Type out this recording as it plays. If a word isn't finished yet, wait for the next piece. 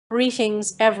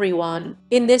Greetings everyone.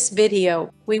 In this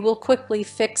video, we will quickly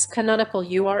fix Canonical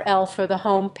URL for the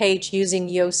home page using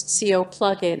Yoast SEO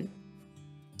plugin.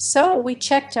 So we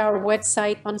checked our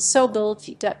website on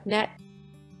sobuild.net,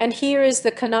 and here is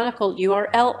the Canonical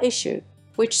URL issue,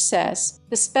 which says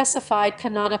the specified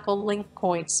canonical link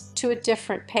points to a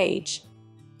different page.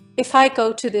 If I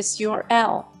go to this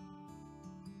URL,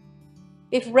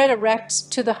 it redirects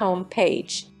to the home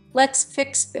page. Let's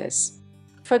fix this.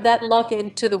 For that, log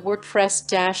in to the WordPress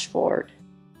dashboard.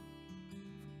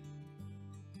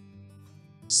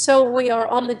 So we are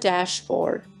on the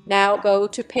dashboard. Now go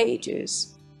to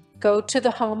Pages. Go to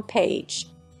the home page.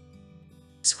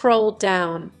 Scroll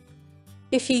down.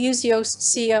 If you use Yoast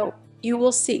SEO, you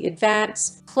will see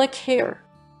Advanced. Click here.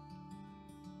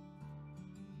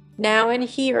 Now in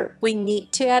here, we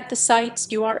need to add the site's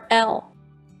URL.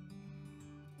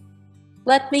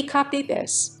 Let me copy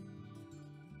this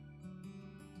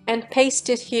and paste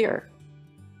it here.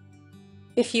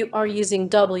 If you are using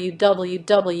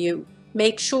www,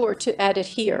 make sure to add it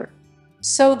here.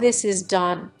 So this is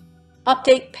done.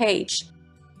 Update page.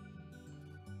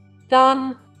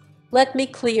 Done. Let me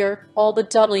clear all the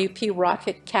WP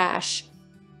Rocket cache.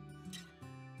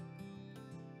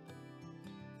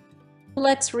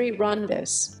 Let's rerun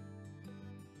this.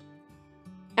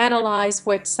 Analyze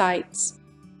websites.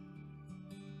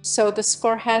 So the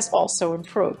score has also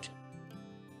improved.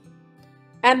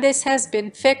 And this has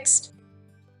been fixed.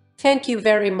 Thank you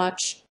very much.